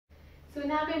So we're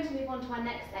now going to move on to our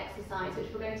next exercise,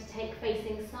 which we're going to take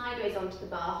facing sideways onto the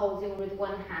bar, holding with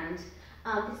one hand.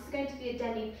 This is going to be a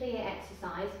demi-plie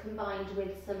exercise combined with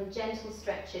some gentle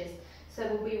stretches. So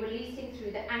we'll be releasing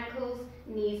through the ankles,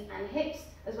 knees and hips,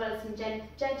 as well as some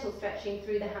gentle stretching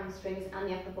through the hamstrings and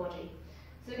the upper body.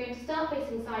 So we're going to start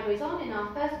facing sideways on in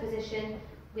our first position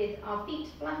with our feet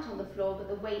flat on the floor, but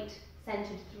the weight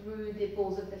centred through the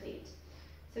balls of the feet.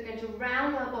 So we're going to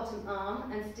round our bottom arm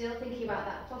and still thinking about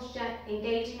that posture,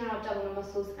 engaging our abdominal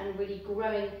muscles and really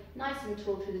growing nice and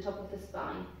tall through the top of the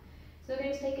spine. So we're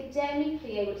going to take a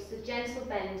demi-plie, which is a gentle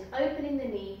bend, opening the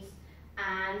knees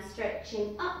and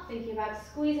stretching up, thinking about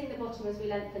squeezing the bottom as we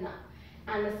lengthen up.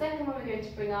 And the second one, we're going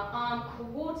to bring our arm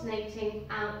coordinating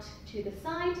out to the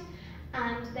side.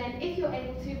 And then if you're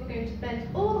able to, we're going to bend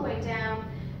all the way down,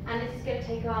 and this is going to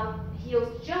take our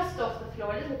heels just off the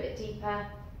floor a little bit deeper.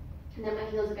 And then my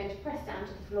heels are going to press down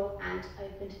to the floor and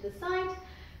open to the side.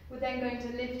 We're then going to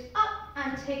lift up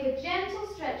and take a gentle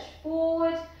stretch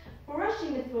forward,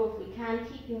 brushing the floor if we can,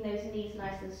 keeping those knees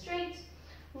nice and straight.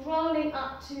 Rolling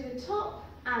up to the top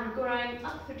and growing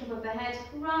up through the top of the head,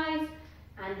 rise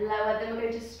and lower. Then we're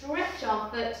going to stretch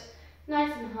our foot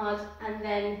nice and hard and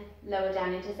then lower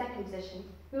down into second position.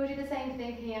 We will do the same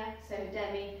thing here, so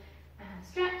demi and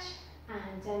stretch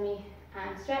and demi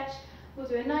and stretch. We'll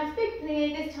do a nice big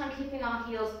plie, this time keeping our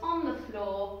heels on the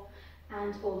floor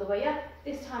and all the way up.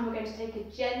 This time we're going to take a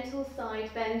gentle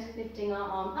side bend, lifting our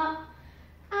arm up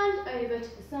and over to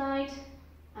the side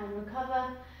and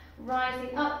recover,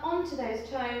 rising up onto those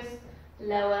toes,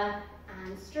 lower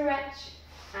and stretch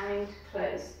and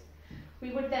close.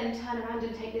 We would then turn around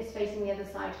and take this facing the other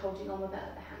side, holding on with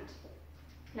that other hand.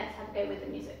 Let's have a go with the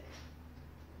music.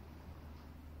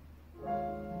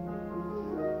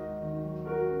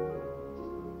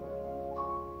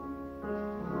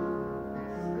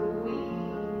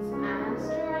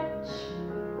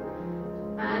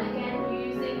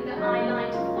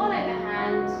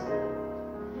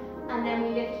 And then we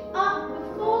lift up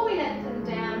before we lengthen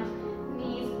down,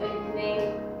 knees opening,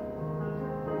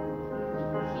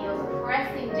 heels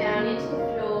pressing down into the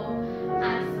floor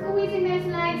and squeezing those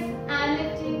legs and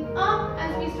lifting up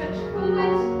as we stretch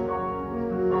forward,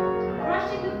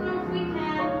 brushing the floor if we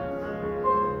can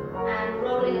and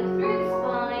rolling up through the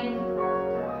spine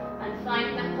and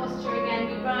finding that posture again.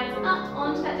 We rise up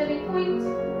onto that demi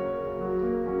point.